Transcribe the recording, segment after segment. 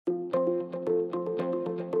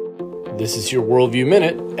This is your Worldview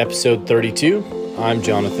Minute, episode 32. I'm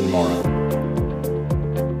Jonathan Morrow.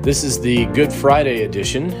 This is the Good Friday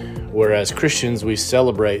edition, where as Christians we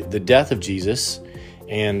celebrate the death of Jesus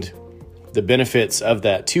and the benefits of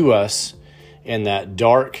that to us in that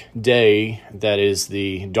dark day that is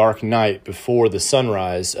the dark night before the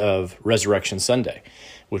sunrise of Resurrection Sunday,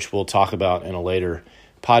 which we'll talk about in a later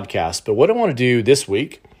podcast. But what I want to do this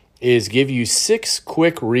week is give you 6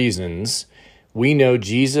 quick reasons we know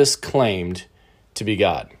Jesus claimed to be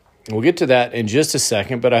God. And we'll get to that in just a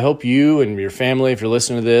second, but I hope you and your family, if you're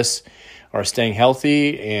listening to this, are staying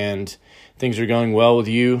healthy and things are going well with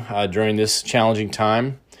you during this challenging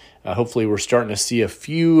time. Hopefully we're starting to see a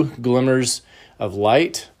few glimmers of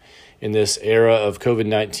light in this era of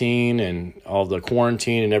COVID-19 and all the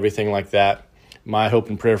quarantine and everything like that. My hope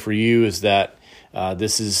and prayer for you is that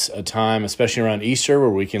this is a time, especially around Easter, where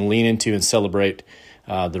we can lean into and celebrate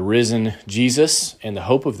the risen Jesus and the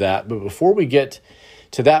hope of that. But before we get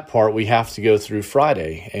to that part, we have to go through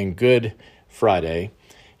Friday and Good Friday.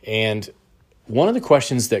 And one of the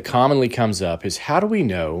questions that commonly comes up is, how do we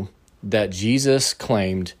know that Jesus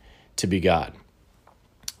claimed to be God?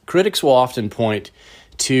 Critics will often point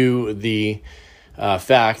to the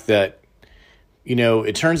fact that,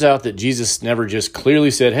 it turns out that Jesus never just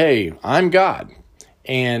clearly said, "Hey, I'm God."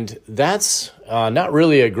 And that's not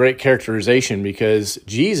really a great characterization, because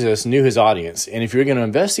Jesus knew his audience. And if you're going to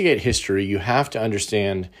investigate history, you have to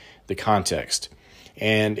understand the context.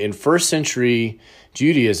 And in first century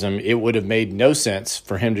Judaism, it would have made no sense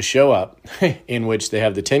for him to show up in which they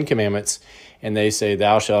have the 10 Commandments and they say,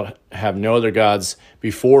 "Thou shalt have no other gods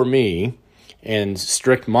before me," and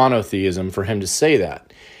strict monotheism for him to say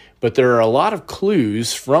that. But there are a lot of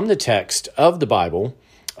clues from the text of the Bible,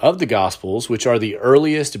 of the Gospels, which are the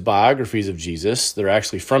earliest biographies of Jesus. They're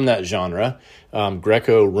actually from that genre,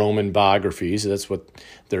 Greco-Roman biographies, that's what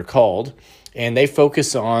they're called. And they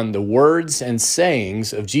focus on the words and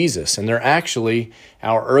sayings of Jesus. And they're actually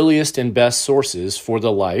our earliest and best sources for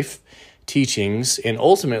the life, teachings, and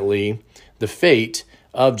ultimately the fate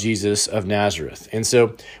of Jesus of Nazareth. And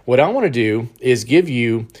so what I want to do is give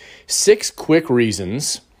you 6 quick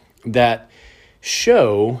reasons that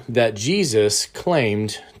show that Jesus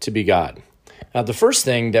claimed to be God. Now, the first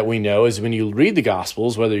thing that we know is when you read the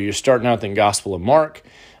Gospels, whether you're starting out in the Gospel of Mark,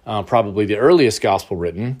 probably the earliest Gospel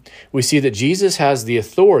written, we see that Jesus has the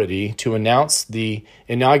authority to announce the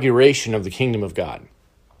inauguration of the kingdom of God.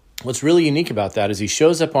 What's really unique about that is he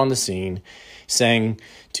shows up on the scene saying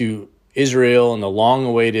to Israel and the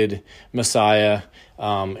long-awaited Messiah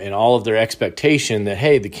and all of their expectation that,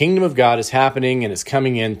 hey, the kingdom of God is happening and it's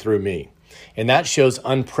coming in through me. And that shows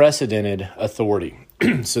unprecedented authority.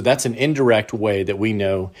 So that's an indirect way that we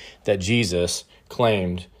know that Jesus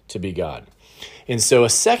claimed to be God. And so a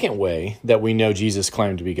second way that we know Jesus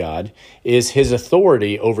claimed to be God is his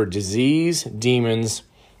authority over disease, demons,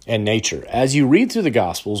 and nature. As you read through the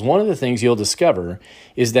Gospels, one of the things you'll discover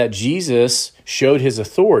is that Jesus showed his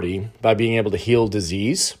authority by being able to heal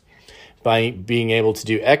disease, by being able to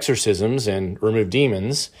do exorcisms and remove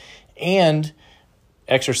demons, and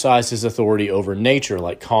exercise his authority over nature,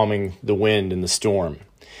 like calming the wind and the storm.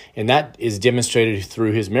 And that is demonstrated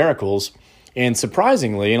through his miracles. And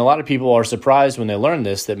surprisingly, and a lot of people are surprised when they learn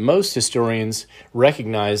this, that most historians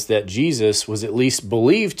recognize that Jesus was at least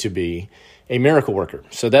believed to be a miracle worker.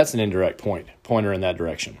 So that's an indirect pointer in that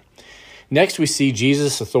direction. Next, we see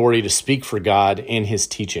Jesus' authority to speak for God in his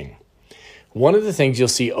teaching. One of the things you'll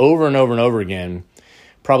see over and over and over again,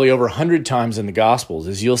 probably over 100 times in the Gospels,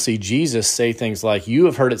 is you'll see Jesus say things like, "You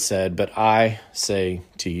have heard it said, but I say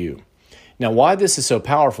to you." Now, why this is so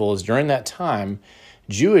powerful is during that time,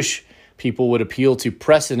 Jewish people would appeal to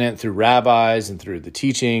precedent through rabbis and through the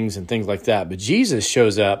teachings and things like that. But Jesus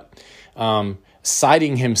shows up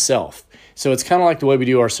citing himself. So it's kind of like the way we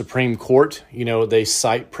do our Supreme Court. They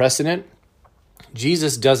cite precedent.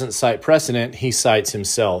 Jesus doesn't cite precedent. He cites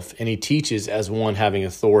himself, and he teaches as one having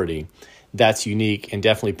authority. That's unique and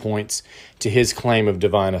definitely points to his claim of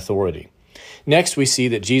divine authority. Next, we see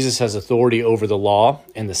that Jesus has authority over the law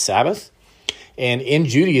and the Sabbath. And in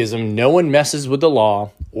Judaism, no one messes with the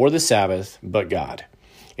law or the Sabbath but God.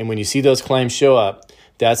 And when you see those claims show up,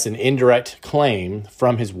 that's an indirect claim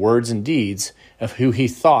from his words and deeds of who he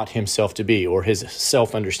thought himself to be, or his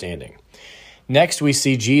self-understanding. Next, we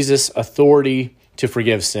see Jesus' authority to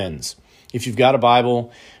forgive sins. If you've got a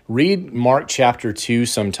Bible, read Mark chapter 2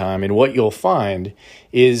 sometime, and what you'll find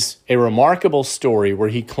is a remarkable story where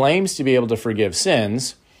he claims to be able to forgive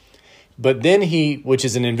sins, but then which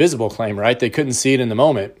is an invisible claim, right? They couldn't see it in the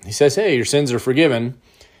moment. He says, "Hey, your sins are forgiven."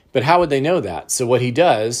 But how would they know that? So what he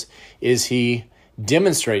does is he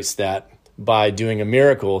demonstrates that by doing a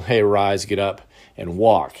miracle, hey, rise, get up, and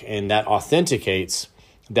walk. And that authenticates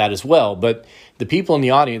that as well. But the people in the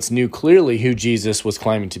audience knew clearly who Jesus was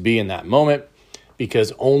claiming to be in that moment,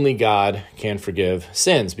 because only God can forgive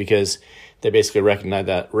sins, because they basically recognized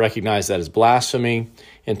that as blasphemy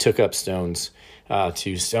and took up stones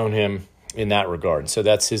to stone him in that regard. So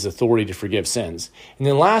that's his authority to forgive sins. And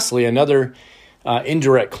then lastly, another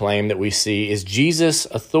indirect claim that we see is Jesus'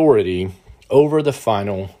 authority over the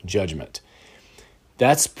final judgment.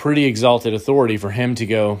 That's pretty exalted authority for him to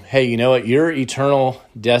go, hey, you know what? Your eternal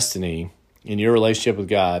destiny in your relationship with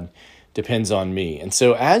God depends on me. And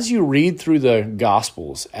so as you read through the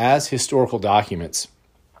Gospels as historical documents,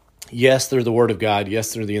 yes, they're the Word of God.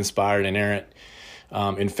 Yes, they're the inspired, inerrant,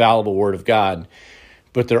 infallible Word of God.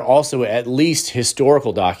 But they're also at least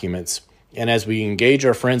historical documents. And as we engage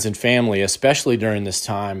our friends and family, especially during this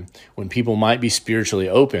time when people might be spiritually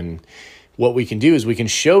open, what we can do is we can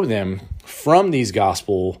show them from these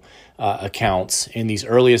gospel accounts in these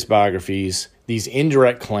earliest biographies, these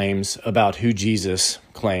indirect claims about who Jesus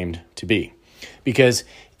claimed to be. Because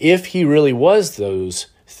if he really was those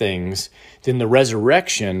things, then the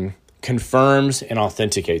resurrection confirms and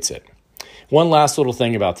authenticates it. One last little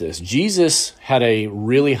thing about this. Jesus had a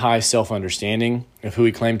really high self-understanding of who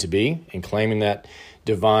he claimed to be and claiming that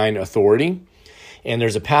divine authority. And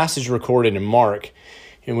there's a passage recorded in Mark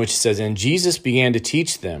in which it says, "And Jesus began to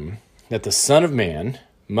teach them that the Son of Man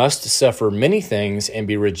must suffer many things and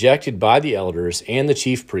be rejected by the elders and the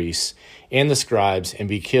chief priests and the scribes and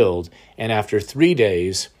be killed, and after 3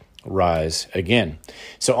 days rise again."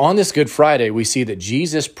 So on this Good Friday, we see that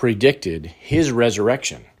Jesus predicted his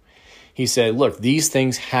resurrection. He said, look, these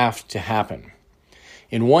things have to happen.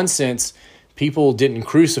 In one sense, people didn't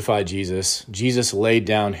crucify Jesus. Jesus laid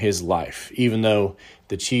down his life, even though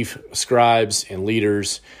the chief scribes and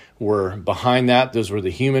leaders were behind that. Those were the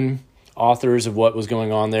human authors of what was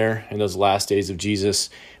going on there in those last days of Jesus.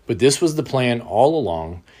 But this was the plan all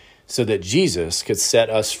along, so that Jesus could set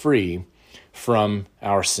us free from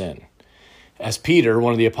our sin. As Peter,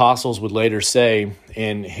 one of the apostles, would later say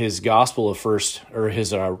in his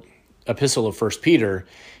epistle of 1 Peter,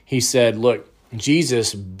 he said, look,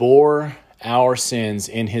 Jesus bore our sins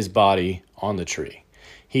in his body on the tree.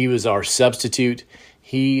 He was our substitute.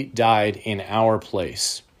 He died in our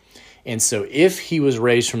place. And so if he was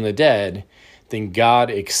raised from the dead, then God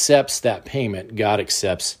accepts that payment. God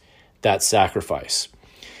accepts that sacrifice.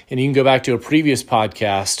 And you can go back to a previous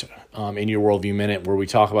podcast in your Worldview Minute where we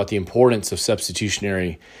talk about the importance of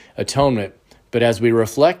substitutionary atonement. But as we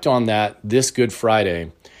reflect on that this Good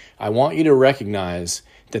Friday, I want you to recognize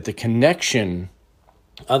that the connection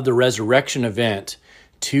of the resurrection event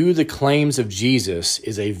to the claims of Jesus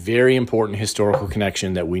is a very important historical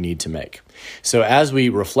connection that we need to make. So as we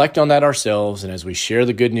reflect on that ourselves and as we share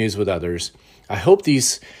the good news with others, I hope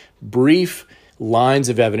these brief lines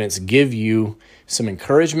of evidence give you some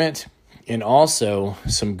encouragement and also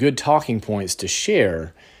some good talking points to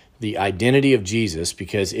share the identity of Jesus,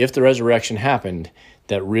 because if the resurrection happened,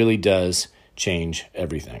 that really does change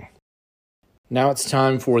everything. Now it's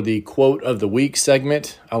time for the Quote of the Week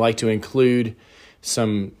segment. I like to include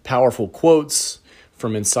some powerful quotes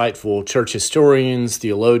from insightful church historians,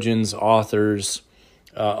 theologians, authors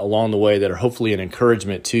along the way that are hopefully an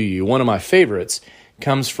encouragement to you. One of my favorites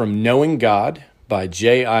comes from Knowing God by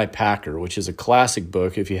J.I. Packer, which is a classic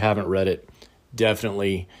book. If you haven't read it,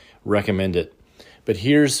 definitely recommend it. But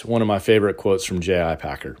here's one of my favorite quotes from J.I.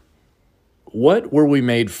 Packer. "What were we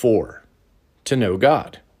made for? To know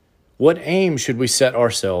God. What aim should we set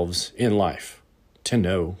ourselves in life? To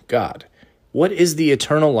know God. What is the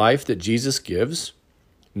eternal life that Jesus gives?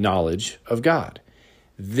 Knowledge of God.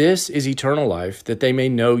 This is eternal life, that they may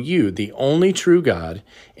know you, the only true God,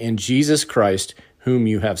 and Jesus Christ, whom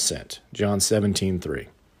you have sent." John 17:3.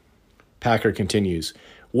 Packer continues,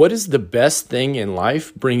 "What is the best thing in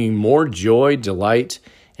life, bringing more joy, delight,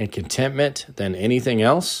 and contentment than anything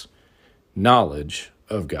else? Knowledge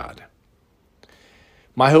of God."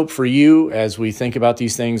 My hope for you as we think about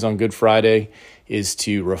these things on Good Friday is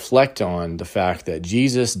to reflect on the fact that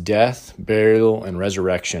Jesus' death, burial, and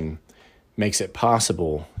resurrection makes it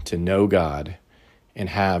possible to know God and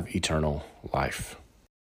have eternal life.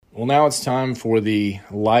 Well, now it's time for the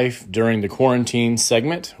Life During the Quarantine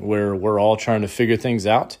segment, where we're all trying to figure things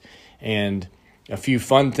out, and a few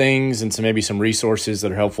fun things and maybe some resources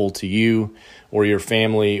that are helpful to you or your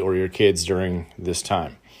family or your kids during this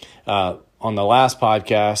time. On the last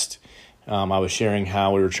podcast, I was sharing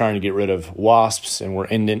how we were trying to get rid of wasps, and we're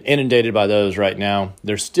inundated by those right now.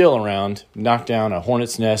 They're still around, knocked down a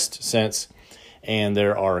hornet's nest since, and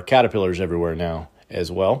there are caterpillars everywhere now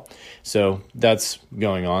as well. So that's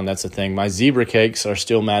going on. That's a thing. My zebra cakes are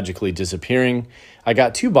still magically disappearing. I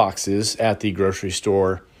got 2 boxes at the grocery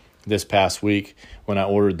store this past week when I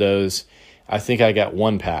ordered those. I think I got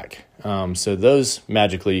 1 pack. So those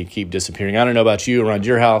magically keep disappearing. I don't know about you around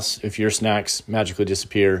your house if your snacks magically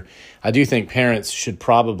disappear. I do think parents should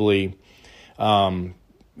probably,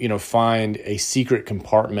 find a secret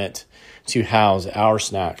compartment to house our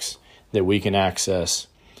snacks that we can access,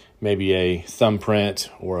 maybe a thumbprint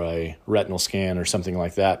or a retinal scan or something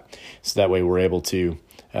like that. So that way we're able to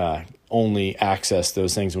only access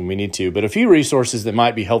those things when we need to. But a few resources that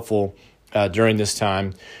might be helpful during this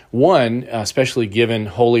time. One, especially given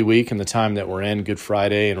Holy Week and the time that we're in, Good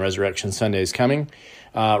Friday and Resurrection Sunday is coming.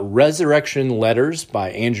 Resurrection Letters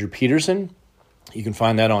by Andrew Peterson. You can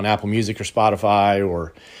find that on Apple Music or Spotify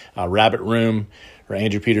or Rabbit Room or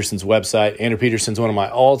Andrew Peterson's website. Andrew Peterson's one of my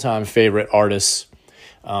all-time favorite artists.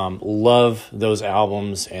 Love those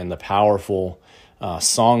albums and the powerful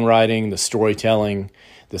songwriting, the storytelling,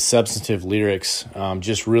 the substantive lyrics.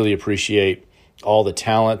 Just really appreciate all the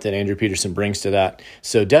talent that Andrew Peterson brings to that.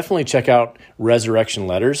 So definitely check out Resurrection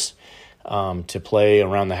Letters to play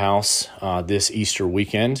around the house this Easter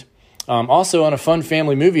weekend. Also, on a fun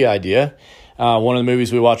family movie idea, one of the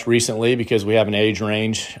movies we watched recently, because we have an age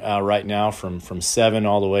range right now from 7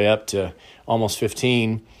 all the way up to almost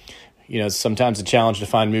 15. It's sometimes a challenge to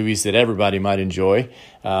find movies that everybody might enjoy.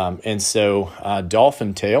 And so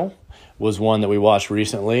Dolphin Tale was one that we watched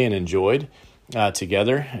recently and enjoyed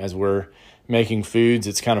together as we're making foods.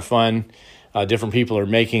 It's kind of fun. Different people are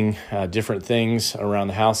making different things around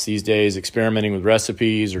the house these days, experimenting with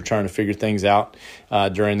recipes or trying to figure things out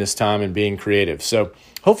during this time and being creative. So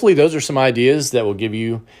hopefully those are some ideas that will give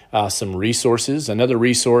you some resources. Another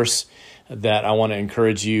resource that I want to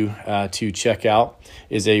encourage you to check out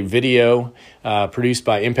is a video produced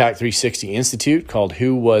by Impact 360 Institute called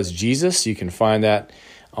Who Was Jesus? You can find that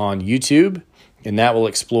on YouTube, and that will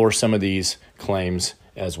explore some of these claims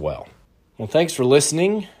as well. Well, thanks for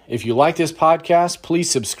listening. If you like this podcast, please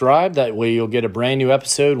subscribe. That way you'll get a brand new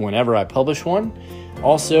episode whenever I publish one.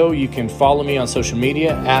 Also, you can follow me on social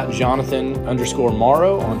media at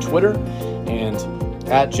Jonathan_Morrow on Twitter and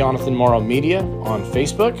at Jonathan Morrow Media on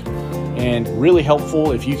Facebook. And really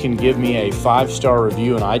helpful if you can give me a 5-star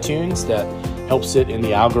review on iTunes. That helps it in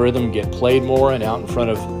the algorithm get played more and out in front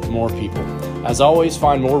of more people. As always,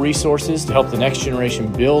 find more resources to help the next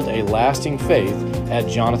generation build a lasting faith at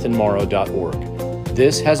jonathanmorrow.org.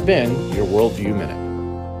 This has been your Worldview Minute.